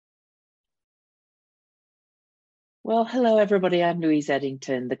Well, hello everybody. I'm Louise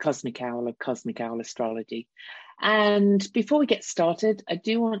Eddington, the Cosmic Owl of Cosmic Owl Astrology. And before we get started, I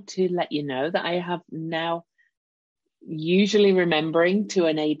do want to let you know that I have now usually remembering to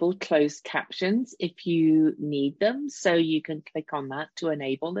enable closed captions if you need them. So you can click on that to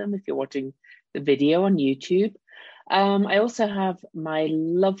enable them if you're watching the video on YouTube. I also have my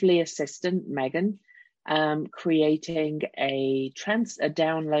lovely assistant, Megan, creating a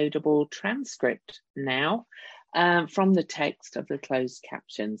downloadable transcript now from the text of the closed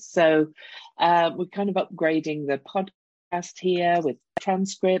captions. So we're kind of upgrading the podcast here with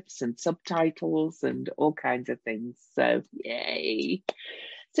transcripts and subtitles and all kinds of things. So yay.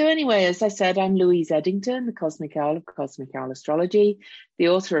 So anyway, as I said, I'm Louise Eddington, the Cosmic Owl of Cosmic Owl Astrology, the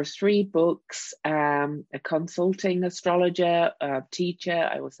author of 3 books, a consulting astrologer, a teacher.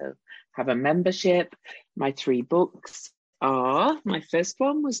 I also have a membership. My 3 books are, my first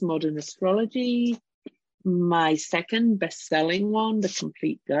one was Modern Astrology. My second best-selling one, The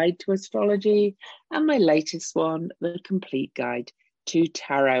Complete Guide to Astrology, and my latest one, The Complete Guide to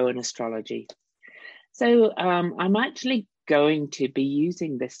Tarot and Astrology. So I'm actually going to be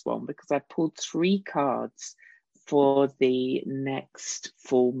using this one because I pulled 3 cards for the next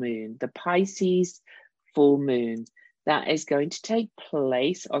full moon, the Pisces full moon. That is going to take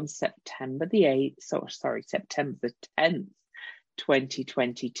place on September the 10th,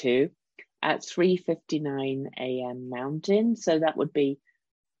 2022. At 3:59 a.m. Mountain, so that would be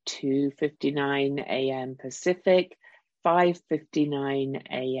 2:59 a.m. Pacific, 5:59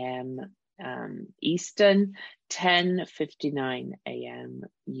 a.m. Eastern, 10:59 a.m.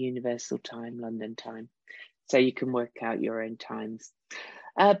 Universal Time, London time. So you can work out your own times.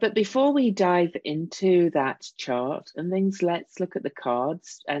 But before we dive into that chart and things, let's look at the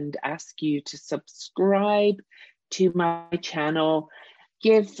cards and ask you to subscribe to my channel.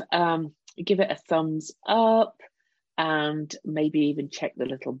 Give it a thumbs up and maybe even check the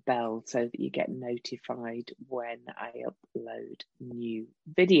little bell so that you get notified when I upload new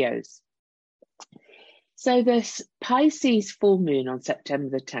videos. So this Pisces full moon on September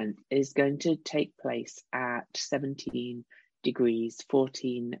the 10th is going to take place at 17 degrees,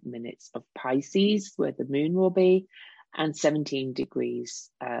 14 minutes of Pisces, where the moon will be, and 17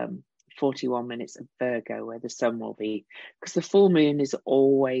 degrees, 41 minutes of Virgo, where the sun will be, because the full moon is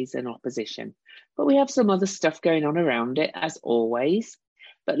always an opposition. But we have some other stuff going on around it, as always.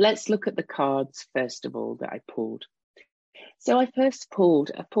 But let's look at the cards, first of all, that I pulled. So I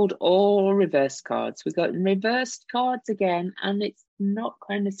pulled all reverse cards. We've got reversed cards again, and it's not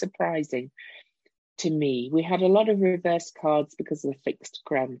kind of surprising to me. We had a lot of reverse cards because of the fixed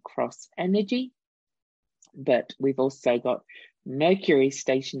Grand Cross energy, but we've also got Mercury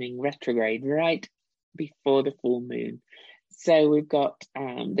stationing retrograde right before the full moon. So we've got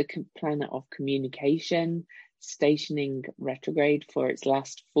the planet of communication stationing retrograde for its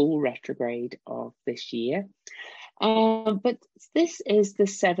last full retrograde of this year. But this is the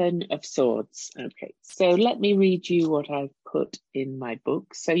 7 of Swords. Okay, so let me read you what I've put in my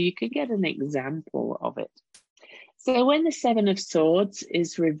book so you can get an example of it. So when the 7 of Swords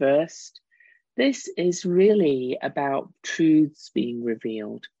is reversed, this is really about truths being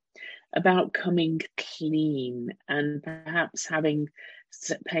revealed, about coming clean and perhaps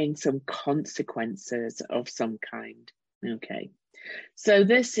paying some consequences of some kind. Okay, so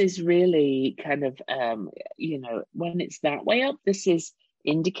this is really kind of, when it's that way up, this is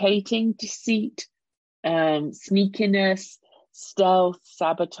indicating deceit, sneakiness, stealth,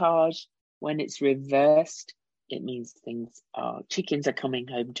 sabotage. When it's reversed, it means chickens are coming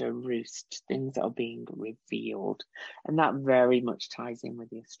home to roost, things are being revealed. And that very much ties in with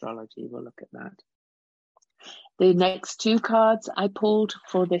the astrology. We'll look at that. The next 2 cards I pulled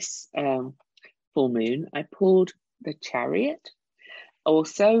for this full moon, I pulled the Chariot,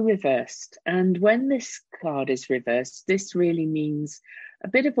 also reversed. And when this card is reversed, this really means a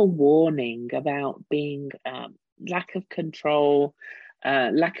bit of a warning about being lack of control,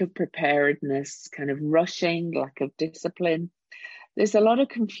 lack of preparedness, kind of rushing, lack of discipline. There's a lot of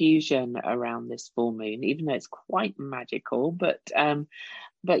confusion around this full moon, even though it's quite magical, but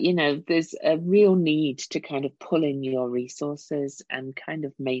there's a real need to kind of pull in your resources and kind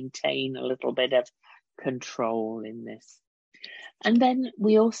of maintain a little bit of control in this. And then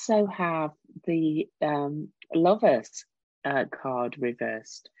we also have the Lovers card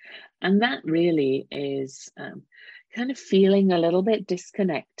reversed. And that really is kind of feeling a little bit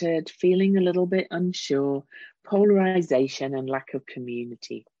disconnected, feeling a little bit unsure, polarization and lack of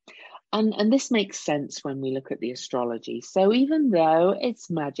community. And this makes sense when we look at the astrology. So even though it's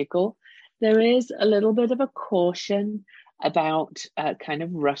magical, there is a little bit of a caution about kind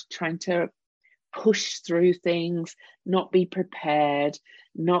of trying to push through things, not be prepared,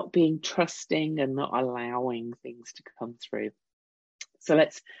 not being trusting, and not allowing things to come through. So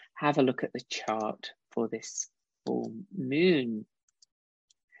let's have a look at the chart for this full moon.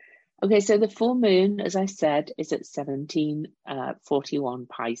 Okay, so the full moon, as I said, is at 1741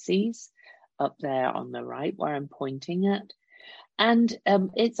 Pisces, up there on the right where I'm pointing at. And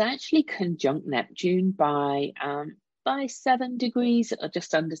it's actually conjunct Neptune by 7 degrees, or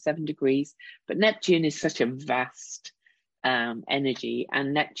just under 7 degrees. But Neptune is such a vast energy,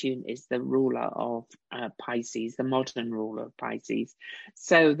 and Neptune is the ruler of Pisces, the modern ruler of Pisces.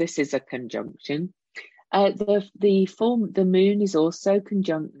 So this is a conjunction. The moon is also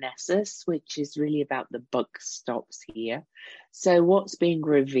conjunct Nessus, which is really about the buck stops here. So what's being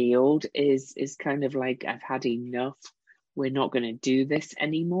revealed is kind of like, I've had enough. We're not going to do this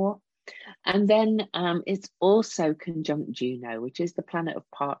anymore. And then it's also conjunct Juno, which is the planet of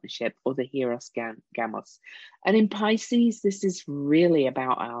partnership, or the Hieros Gamos. And in Pisces, this is really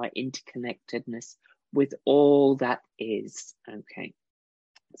about our interconnectedness with all that is. Okay.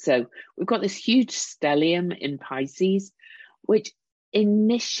 So we've got this huge stellium in Pisces, which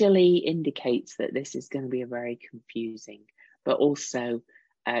initially indicates that this is going to be a very confusing, but also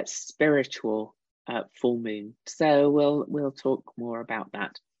spiritual full moon. So we'll talk more about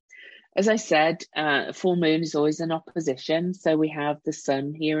that. As I said, full moon is always in opposition. So we have the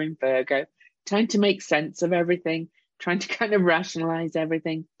sun here in Virgo, trying to make sense of everything, trying to kind of rationalize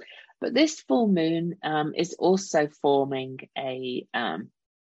everything. But this full moon is also forming a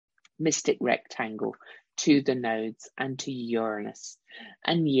mystic rectangle to the nodes and to Uranus.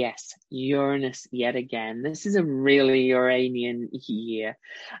 And yes, Uranus yet again. This is a really Uranian year.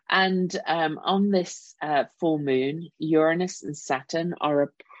 And on this full moon, Uranus and Saturn are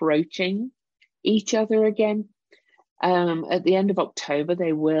approaching each other again. At the end of October,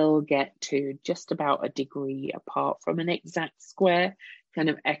 they will get to just about a degree apart from an exact square, kind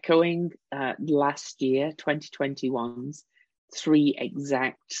of echoing last year, 2021's 3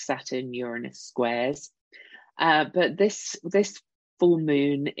 exact Saturn-Uranus squares. But this full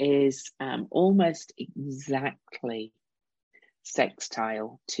moon is almost exactly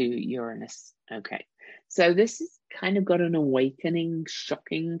sextile to Uranus. Okay, so this has kind of got an awakening,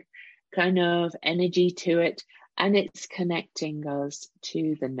 shocking kind of energy to it, and it's connecting us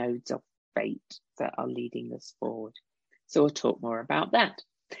to the nodes of fate that are leading us forward. So we'll talk more about that.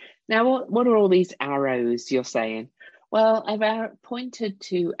 Now, what are all these arrows you're saying? Well, I've pointed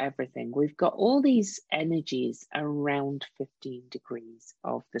to everything. We've got all these energies around 15 degrees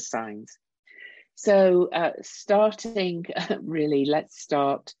of the signs. So starting really, let's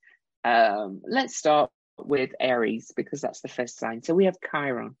start with Aries, because that's the first sign. So we have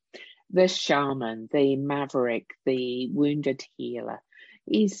Chiron, the shaman, the maverick, the wounded healer.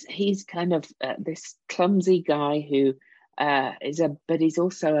 He's kind of this clumsy guy who but he's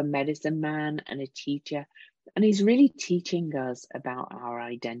also a medicine man and a teacher. And he's really teaching us about our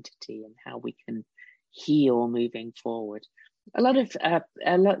identity and how we can heal moving forward.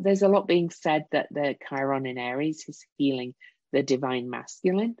 There's a lot being said that the Chiron in Aries is healing the divine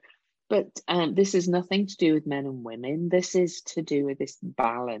masculine, but this is nothing to do with men and women. This is to do with this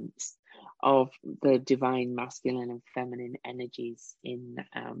balance of the divine masculine and feminine energies in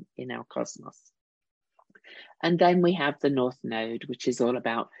our cosmos. And then we have the North Node, which is all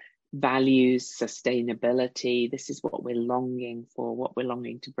about values, sustainability. This is what we're longing for, what we're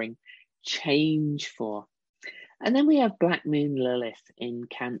longing to bring change for. And then we have Black Moon Lilith in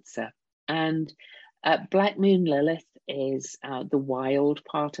Cancer. And Black Moon Lilith is the wild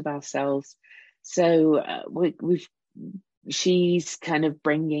part of ourselves. So she's kind of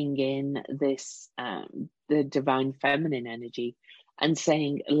bringing in this, the divine feminine energy and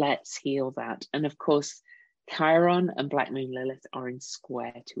saying, let's heal that. And of course, Chiron and Black Moon Lilith are in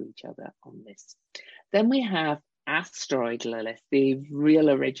square to each other on this. Then we have Asteroid Lilith, the real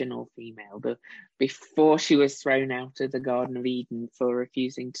original female, before she was thrown out of the Garden of Eden for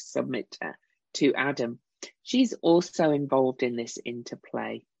refusing to submit to Adam. She's also involved in this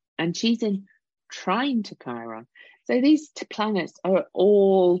interplay, and she's in trine to Chiron. So these two planets are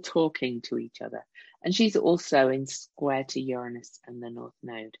all talking to each other, and she's also in square to Uranus and the North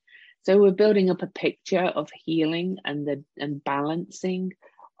Node. So we're building up a picture of healing and balancing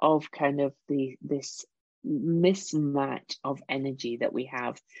of kind of this mismatch of energy that we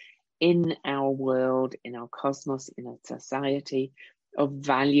have in our world, in our cosmos, in our society, of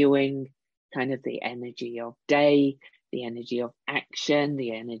valuing kind of the energy of day, the energy of action,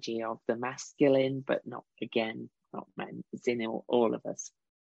 the energy of the masculine, but not men. It's in all of us.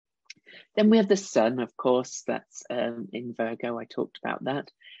 Then we have the sun, of course, that's in Virgo. I talked about that.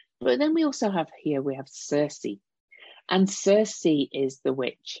 But then we also have here, we have Circe. And Circe is the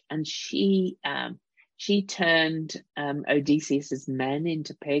witch, and she turned Odysseus's men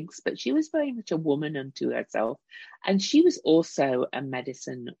into pigs, but she was very much a woman unto herself. And she was also a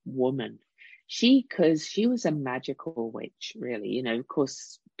medicine woman. Because she was a magical witch, really. You know, of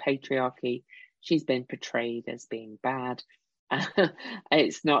course, patriarchy, she's been portrayed as being bad.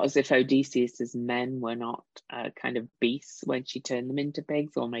 It's not as if Odysseus's men were not kind of beasts when she turned them into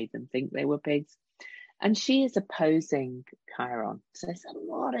pigs or made them think they were pigs. And she is opposing Chiron. So there's a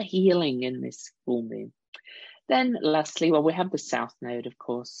lot of healing in this full moon. Then lastly, well, we have the South Node, of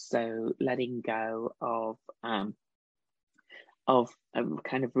course, so letting go of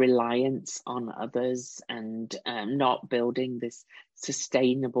kind of reliance on others and not building this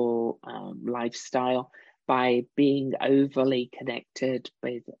sustainable lifestyle by being overly connected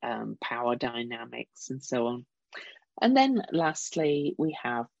with power dynamics and so on. And then lastly, we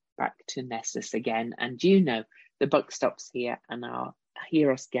have back to Nessus again. And you know, the buck stops here and our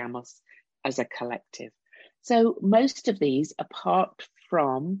Hieros Gamos as a collective. So most of these, apart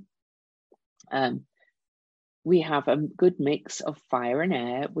from, we have a good mix of fire and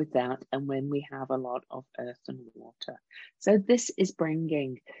air with that, and when we have a lot of earth and water. So this is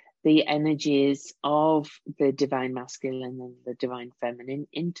bringing the energies of the divine masculine and the divine feminine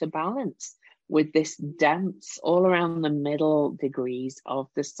into balance with this dance all around the middle degrees of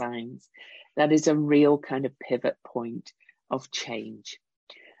the signs. That is a real kind of pivot point of change.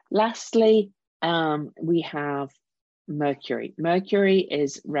 Lastly, we have Mercury. Mercury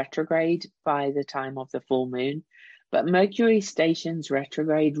is retrograde by the time of the full moon, but Mercury stations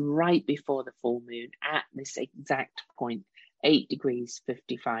retrograde right before the full moon at this exact point, 8 degrees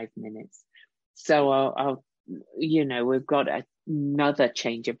 55 minutes. So you know, we've got another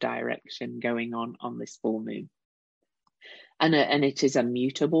change of direction going on this full moon. And it is a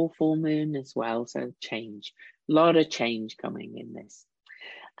mutable full moon as well, so change, a lot of change coming in this.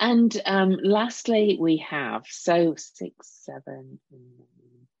 And lastly, we have, so 6, 7,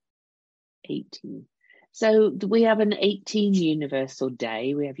 18. So we have an 18 universal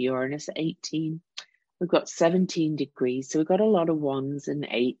day. We have Uranus at 18. We've got 17 degrees. So we've got a lot of 1s and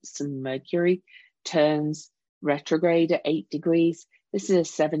 8s, and Mercury turns retrograde at 8 degrees. This is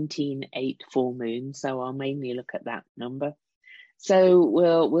a 17-8 full moon, so I'll mainly look at that number. So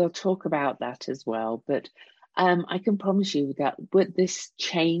we'll talk about that as well. But I can promise you that with this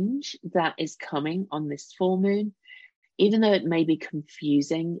change that is coming on this full moon, even though it may be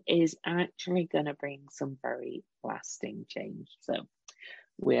confusing, is actually going to bring some very lasting change. So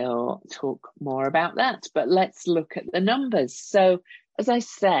we'll talk more about that, but let's look at the numbers. So as I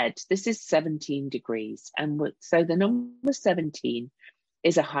said, this is 17 degrees. And so the number 17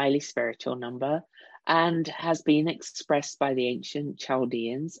 is a highly spiritual number and has been expressed by the ancient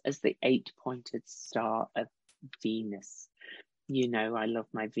Chaldeans as the 8-pointed star of Venus. You know, I love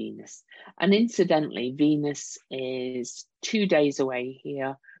my Venus. And incidentally, Venus is 2 days away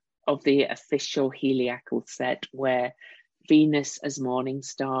here of the official heliacal set where Venus as morning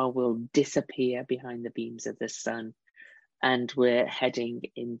star will disappear behind the beams of the sun. And we're heading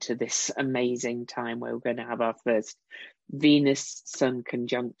into this amazing time where we're going to have our first Venus-Sun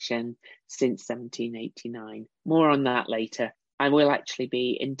conjunction since 1789. More on that later. I will actually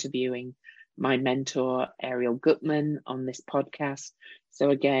be interviewing my mentor, Ariel Gutman, on this podcast. So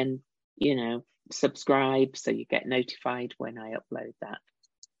again, you know, subscribe so you get notified when I upload that,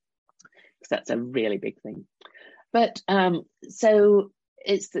 because that's a really big thing. But so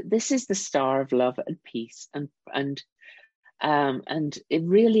this is the star of love and peace, and it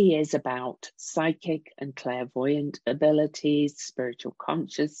really is about psychic and clairvoyant abilities, spiritual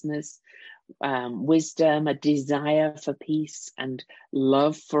consciousness, wisdom, a desire for peace and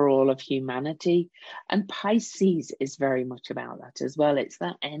love for all of humanity. And Pisces is very much about that as well. It's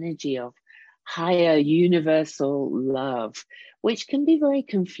that energy of higher universal love, which can be very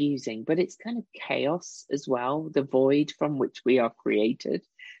confusing, but it's kind of chaos as well, the void from which we are created,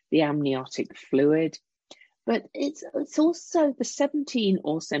 the amniotic fluid. But it's also, the 17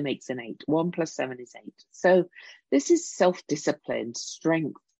 also makes an 8. 1 + 7 is 8. So this is self-discipline,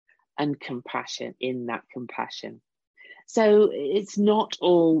 strength, and compassion in that compassion. So it's not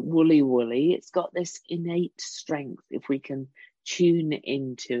all woolly. It's got this innate strength if we can tune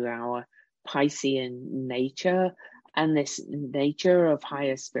into our Piscean nature and this nature of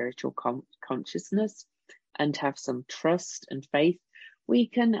higher spiritual consciousness and have some trust and faith. We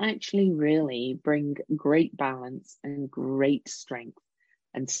can actually really bring great balance and great strength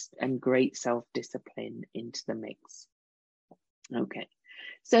and great self-discipline into the mix. Okay,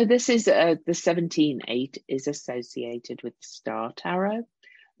 so this is the 17-8 is associated with the Star Tarot.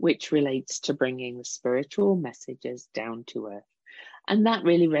 which relates to bringing the spiritual messages down to earth. And that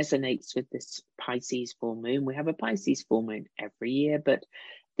really resonates with this Pisces full moon. We have a Pisces full moon every year, but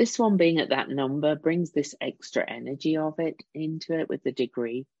this one being at that number brings this extra energy of it into it with the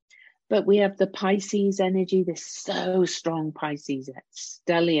degree. But we have the Pisces energy, this so strong Pisces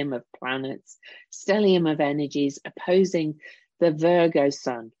stellium of planets, stellium of energies opposing the Virgo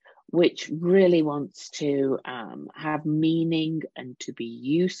sun, which really wants to have meaning and to be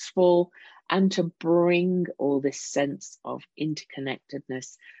useful and to bring all this sense of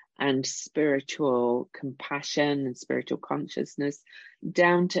interconnectedness and spiritual compassion and spiritual consciousness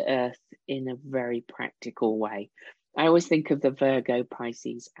down to earth in a very practical way. I always think of the Virgo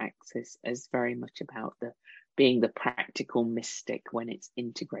Pisces axis as very much about being the practical mystic when it's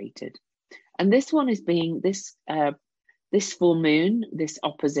integrated. And this one is being this full moon, this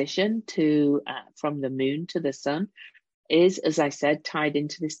opposition to from the moon to the sun is, as I said, tied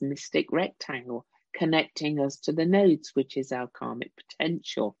into this mystic rectangle, connecting us to the nodes, which is our karmic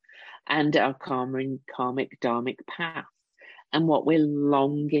potential and our karmic dharmic path and what we're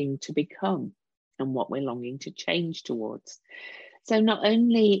longing to become and what we're longing to change towards. So not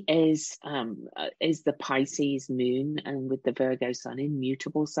only is the Pisces moon and with the Virgo sun in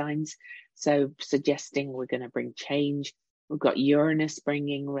mutable signs, so suggesting we're going to bring change. We've got Uranus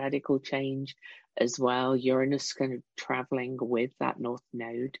bringing radical change as well. Uranus kind of traveling with that North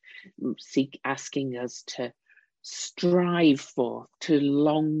Node, asking us to strive for, to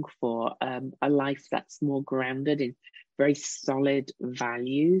long for a life that's more grounded in very solid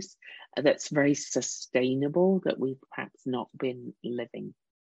values, that's very sustainable, that we've perhaps not been living.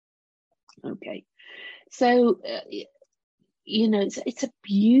 Okay, so it's a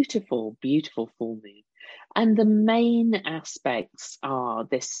beautiful, beautiful full moon, and the main aspects are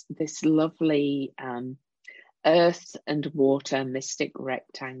this lovely earth and water mystic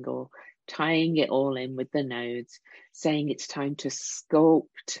rectangle, tying it all in with the nodes, saying it's time to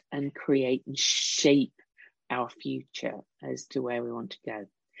sculpt and create and shape our future as to where we want to go.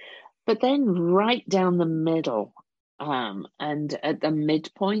 But then right down the middle, and at the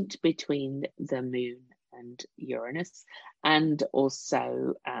midpoint between the moon and Uranus, and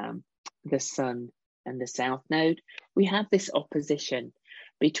also the sun and the south node, we have this opposition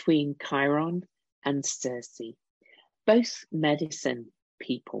between Chiron and Circe, both medicine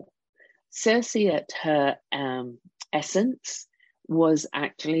people. Circe at her essence was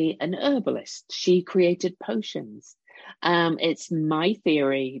actually an herbalist. She created potions. It's my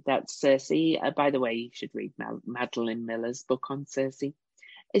theory that Circe, by the way, you should read Madeline Miller's book on Circe.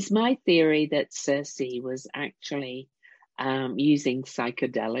 It's my theory that Circe was actually using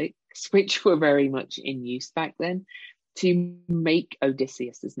psychedelics, which were very much in use back then, to make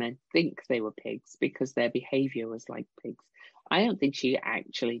Odysseus's men think they were pigs because their behavior was like pigs. I don't think she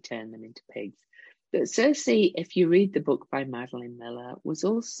actually turned them into pigs. But Circe, if you read the book by Madeline Miller, was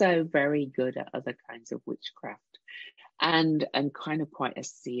also very good at other kinds of witchcraft and kind of quite a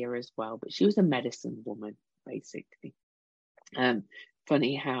seer as well. But she was a medicine woman, basically.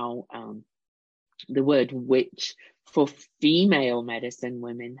 Funny how the word witch for female medicine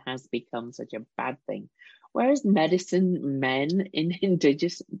women has become such a bad thing, whereas medicine men in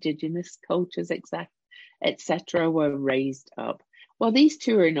indigenous cultures, etc., were raised up. Well, these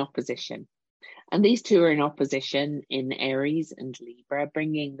two are in opposition. And these two are in opposition in Aries and Libra,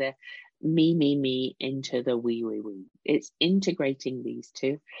 bringing the me into the we. It's integrating these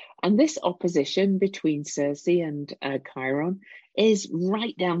two. And this opposition between Circe and Chiron is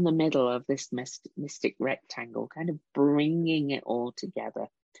right down the middle of this mystic rectangle, kind of bringing it all together.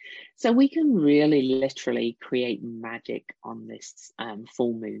 So we can really literally create magic on this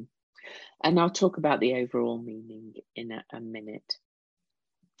full moon. And I'll talk about the overall meaning in a minute.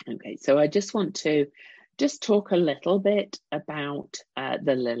 Okay, so I just want to talk a little bit about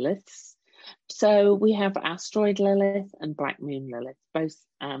the Liliths. So we have asteroid Lilith and black moon Lilith. Both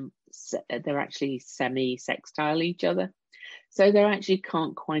they're actually semi-sextile each other, so they actually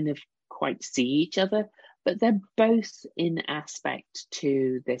can't quite see each other, but they're both in aspect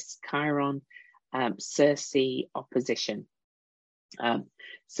to this Chiron Circe opposition.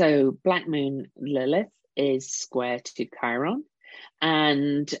 So black moon Lilith is square to Chiron,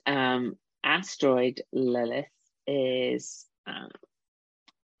 and asteroid Lilith is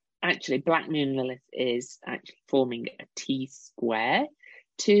actually black moon Lilith is actually forming a T square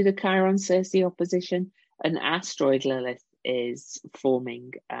to the Chiron Circe opposition, and asteroid Lilith is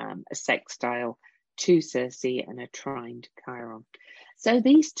forming a sextile to Circe and a trine to Chiron. So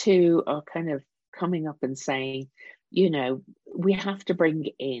these two are kind of coming up and saying, we have to bring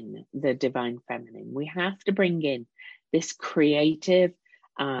in the divine feminine. We have to bring in this creative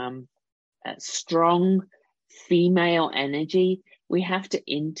strong female energy, we have to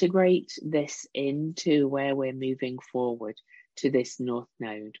integrate this into where we're moving forward to this North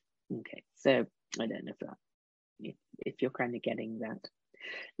Node. Okay, so I don't know if you're kind of getting that.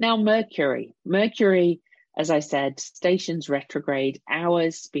 Now, Mercury, as I said, stations retrograde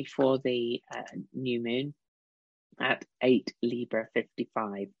hours before the new moon at 8 Libra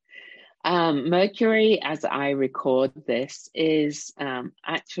 55. Mercury, as I record this, is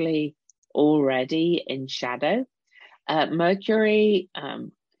actually already in shadow. Mercury,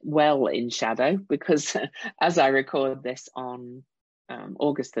 well in shadow, because as I record this on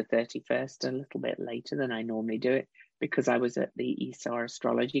August the 31st, a little bit later than I normally do it, because I was at the ESAR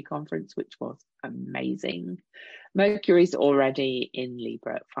Astrology Conference, which was amazing. Mercury's already in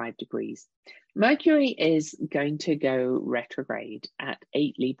Libra at 5 degrees. Mercury is going to go retrograde at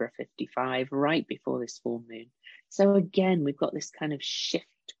 8 Libra 55 right before this full moon. So again, we've got this kind of shift.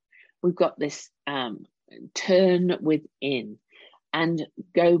 We've got this turn within and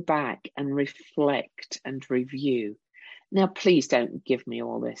go back and reflect and review. Now, please don't give me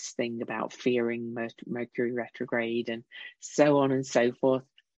all this thing about fearing Mercury retrograde and so on and so forth.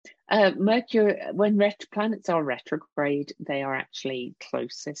 Mercury, when planets are retrograde, they are actually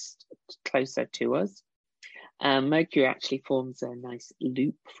closer to us. Mercury actually forms a nice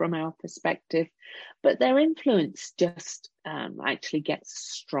loop from our perspective, but their influence just actually gets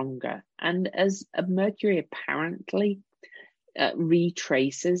stronger. And as Mercury apparently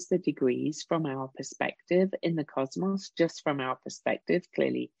retraces the degrees from our perspective in the cosmos, just from our perspective,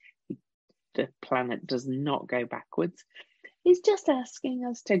 clearly the planet does not go backwards. He's just asking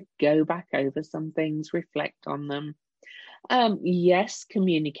us to go back over some things, reflect on them. Yes,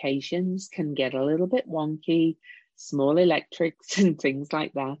 communications can get a little bit wonky, small electrics and things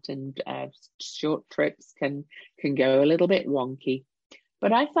like that, and short trips can go a little bit wonky.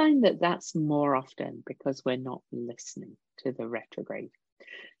 But I find that that's more often because we're not listening to the retrograde.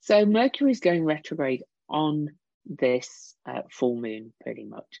 So Mercury's going retrograde on this full moon pretty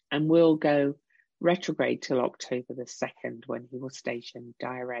much, and will go retrograde till October the 2nd, when he will station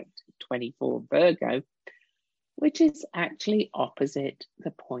direct 24 Virgo, which is actually opposite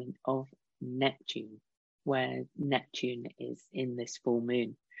the point of Neptune, where Neptune is in this full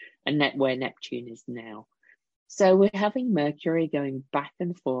moon, and where Neptune is now. So we're having Mercury going back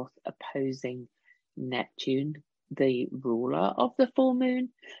and forth opposing Neptune, the ruler of the full moon,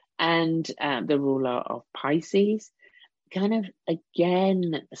 and the ruler of Pisces, kind of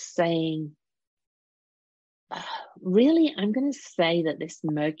again saying, really, I'm going to say that this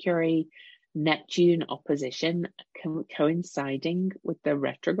Mercury-Neptune opposition coinciding with the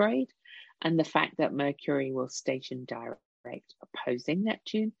retrograde and the fact that Mercury will station direct opposing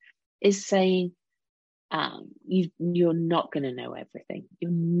Neptune is saying you're not going to know everything.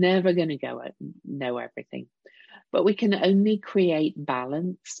 You're never going to know everything. But we can only create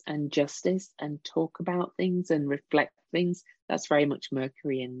balance and justice and talk about things and reflect things. That's very much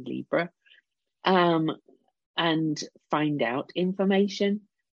Mercury in Libra. And find out information.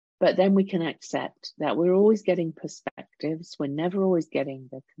 But then we can accept that we're always getting perspectives. We're never always getting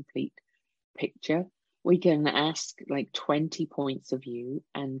the complete picture. We can ask like 20 points of view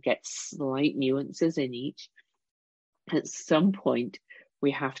and get slight nuances in each. At some point,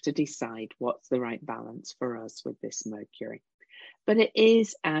 we have to decide what's the right balance for us with this Mercury. But it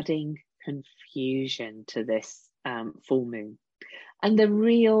is adding confusion to this full moon. And the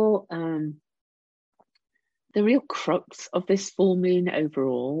real crux of this full moon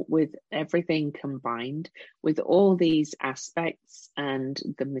overall, with everything combined, with all these aspects and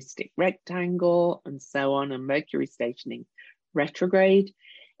the mystic rectangle and so on, and Mercury stationing retrograde,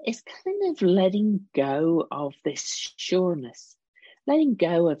 is kind of letting go of this sureness, letting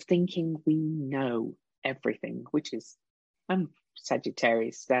go of thinking we know everything, which is, I'm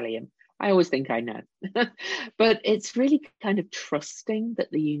Sagittarius stellium. I always think I know, but it's really kind of trusting that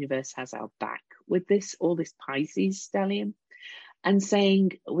the universe has our back with this, all this Pisces stellium, and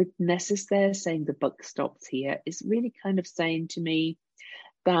saying with Nessus there, saying the buck stops here, is really kind of saying to me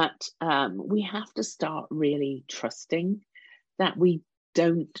that we have to start really trusting that we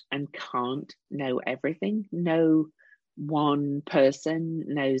don't and can't know everything. No one person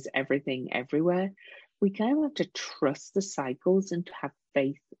knows everything everywhere. We kind of have to trust the cycles and to have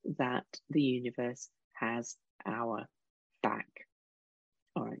faith that the universe has our back.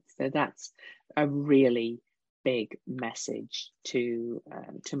 All right, so that's a really big message to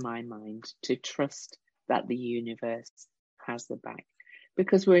my mind, to trust that the universe has the back,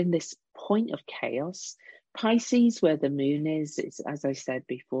 because we're in this point of chaos. Pisces, where the moon is, as I said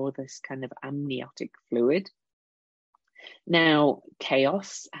before, this kind of amniotic fluid. Now,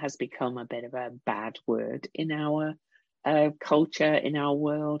 chaos has become a bit of a bad word in our culture, in our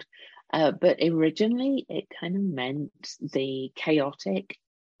world, but originally it kind of meant the chaotic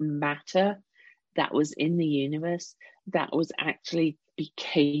matter that was in the universe that was actually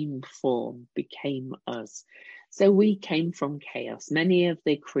became form, became us. So we came from chaos. Many of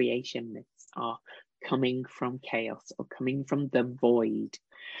the creation myths are coming from chaos or coming from the void.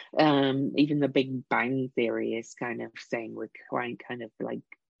 Even the Big Bang Theory is kind of saying we're kind of like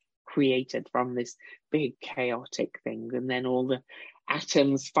created from this big chaotic thing, and then all the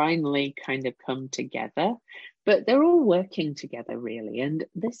atoms finally kind of come together, but they're all working together really. And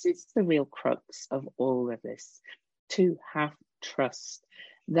this is the real crux of all of this, to have trust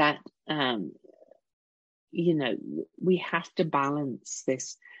that we have to balance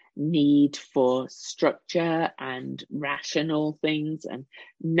this need for structure and rational things and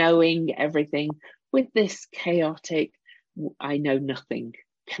knowing everything with this chaotic, I know nothing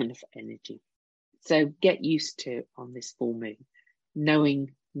kind of energy. So get used to, on this full moon,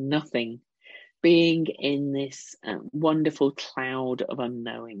 knowing nothing, being in this wonderful cloud of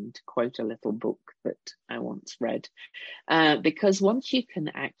unknowing, to quote a little book that I once read. Because once you can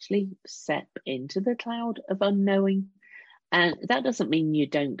actually step into the cloud of unknowing, and that doesn't mean you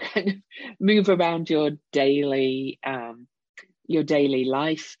don't kind of move around your daily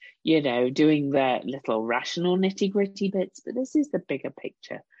life, doing the little rational nitty-gritty bits, but this is the bigger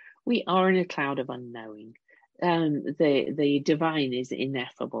picture. We are in a cloud of unknowing. The divine is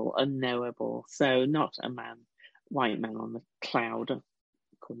ineffable, unknowable. So not a white man on the cloud,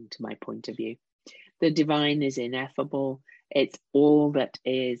 according to my point of view. The divine is ineffable. It's all that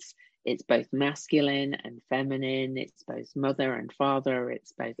is. It's both masculine and feminine. It's both mother and father.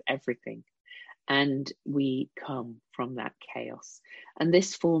 It's both everything. And we come from that chaos. And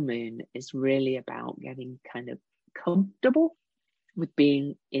this full moon is really about getting kind of comfortable with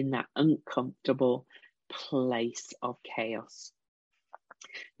being in that uncomfortable place of chaos.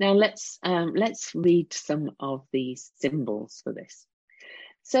 Now let's read some of these symbols for this.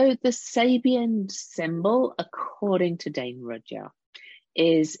 So the Sabian symbol, according to Dane Rudhyar,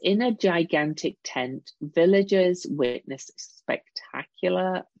 is in a gigantic tent, villagers witness a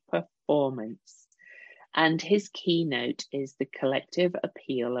spectacular performance. And his keynote is the collective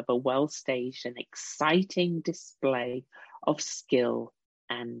appeal of a well-staged and exciting display of skill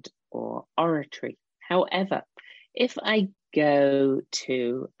and or oratory. However, if I go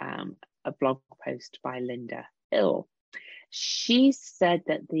to a blog post by Linda Hill, she said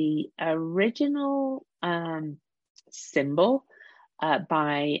that the original symbol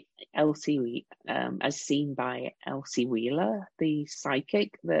by Elsie, as seen by Elsie Wheeler, the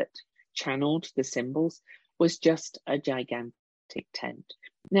psychic that channeled the symbols, was just a gigantic tent.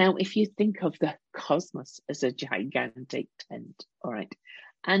 Now, if you think of the cosmos as a gigantic tent, all right,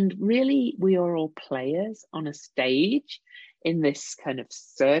 and really we are all players on a stage in this kind of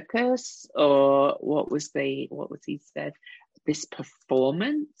circus, or what was he said, this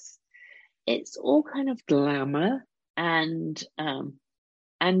performance. It's all kind of glamour, and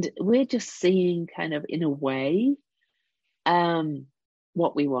we're just seeing kind of, in a way,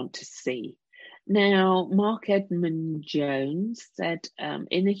 what we want to see. Now, Mark Edmund Jones said,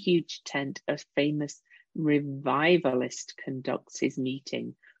 in a huge tent, a famous revivalist conducts his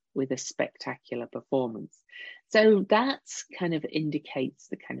meeting with a spectacular performance. So that's kind of indicates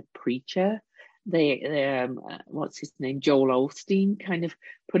the kind of preacher, what's his name, Joel Osteen, kind of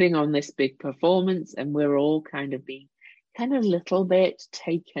putting on this big performance, and we're all kind of being kind of a little bit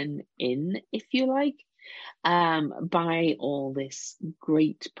taken in, if you like, by all this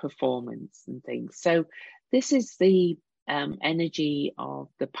great performance and things. So this is the energy of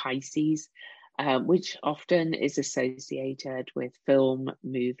the Pisces, which often is associated with film,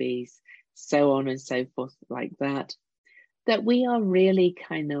 movies, so on and so forth, like that, that we are really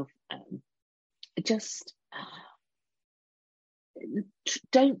kind of just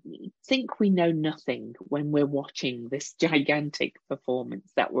don't think we know nothing when we're watching this gigantic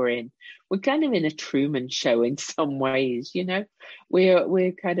performance that we're in. We're kind of in a Truman Show in some ways,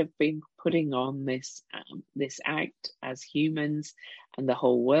 We're kind of being putting on this act as humans and the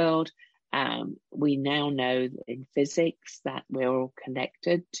whole world. We now know in physics that we're all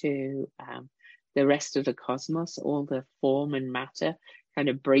connected to the rest of the cosmos. All the form and matter kind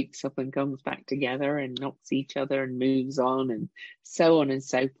of breaks up and comes back together and knocks each other and moves on, and so on and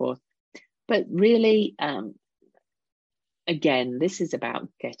so forth. But really, again, this is about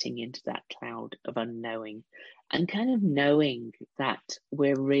getting into that cloud of unknowing and kind of knowing that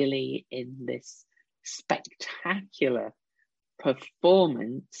we're really in this spectacular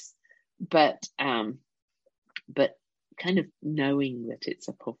performance, but kind of knowing that it's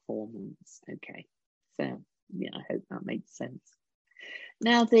a performance. Okay, so yeah, I hope that makes sense.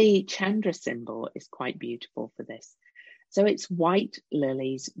 Now the Chandra symbol is quite beautiful for this. So it's white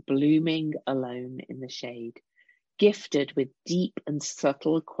lilies blooming alone in the shade, gifted with deep and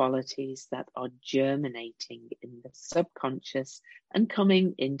subtle qualities that are germinating in the subconscious and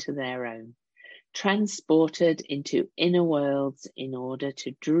coming into their own, transported into inner worlds in order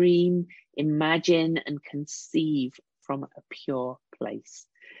to dream, imagine, and conceive from a pure place,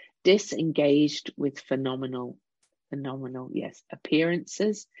 disengaged with phenomenal, yes,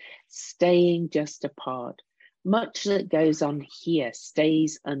 appearances, staying just apart. Much that goes on here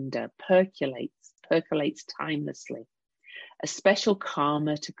stays under, percolates timelessly. A special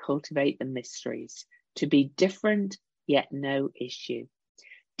karma to cultivate the mysteries, to be different yet no issue.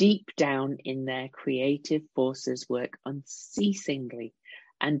 Deep down in their creative forces work unceasingly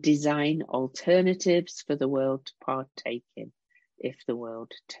and design alternatives for the world to partake in, if the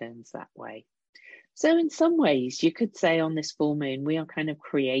world turns that way. So in some ways, you could say on this full moon, we are kind of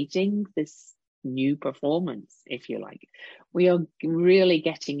creating this new performance, if you like. We are really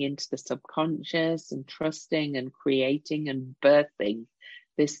getting into the subconscious and trusting and creating and birthing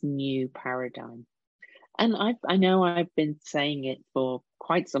this new paradigm. And I know I've been saying it for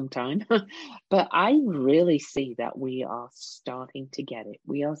quite some time, but I really see that we are starting to get it.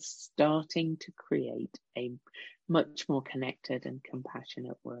 We are starting to create a much more connected and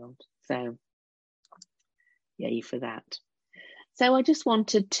compassionate world. So yay for that. So I just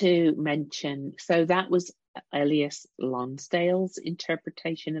wanted to mention, so that was Elias Lonsdale's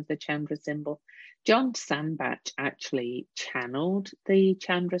interpretation of the Chandra symbol. John Sandbach actually channeled the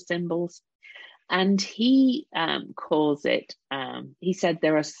Chandra symbols, and he calls it, he said,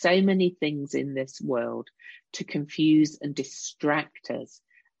 there are so many things in this world to confuse and distract us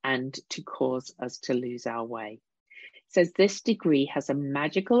and to cause us to lose our way. He says this degree has a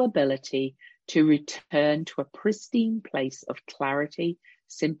magical ability to return to a pristine place of clarity,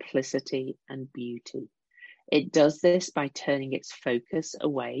 simplicity, and beauty. It does this by turning its focus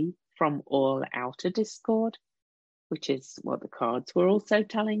away from all outer discord, which is what the cards were also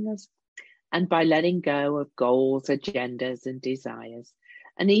telling us, and by letting go of goals, agendas, and desires.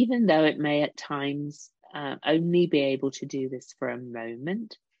 And even though it may at times only be able to do this for a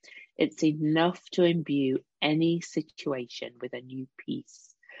moment, it's enough to imbue any situation with a new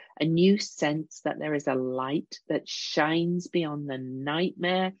peace, a new sense that there is a light that shines beyond the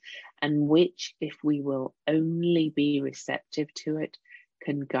nightmare, and which, if we will only be receptive to it,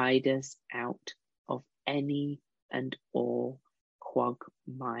 can guide us out of any and all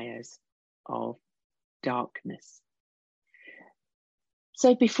quagmires of darkness.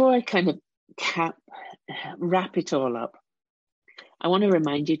 So before I kind of wrap it all up, I want to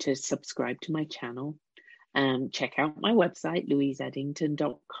remind you to subscribe to my channel. Check out my website,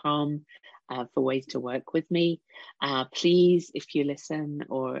 louiseeddington.com, for ways to work with me. Please, if you listen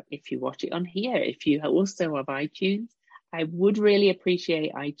or if you watch it on here, if you also have iTunes, I would really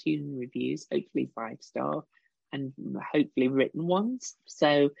appreciate iTunes reviews, hopefully 5-star and hopefully written ones.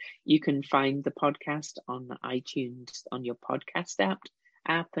 So you can find the podcast on iTunes on your podcast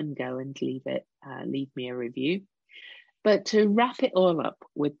app and go and leave me a review. But to wrap it all up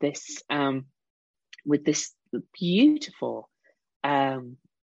with this beautiful,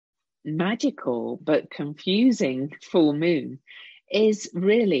 magical but confusing full moon is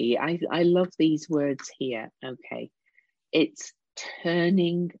really, I love these words here. Okay, it's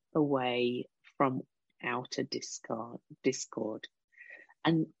turning away from outer discord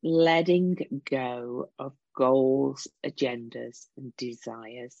and letting go of goals, agendas, and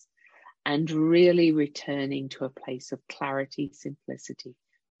desires, and really returning to a place of clarity, simplicity,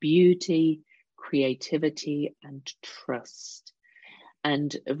 beauty, creativity, and trust,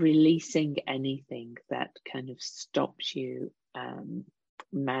 and releasing anything that kind of stops you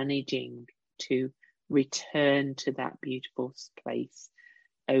managing to return to that beautiful place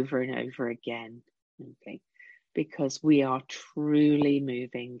over and over again. Okay, because we are truly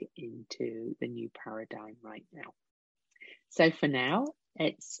moving into the new paradigm right now. So for now,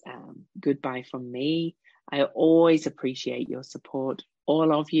 it's goodbye from me. I always appreciate your support,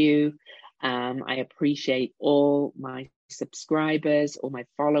 all of you. I appreciate all my subscribers, all my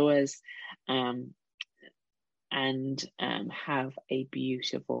followers, and have a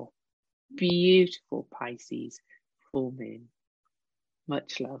beautiful, beautiful Pisces full moon.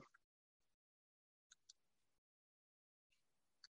 Much love.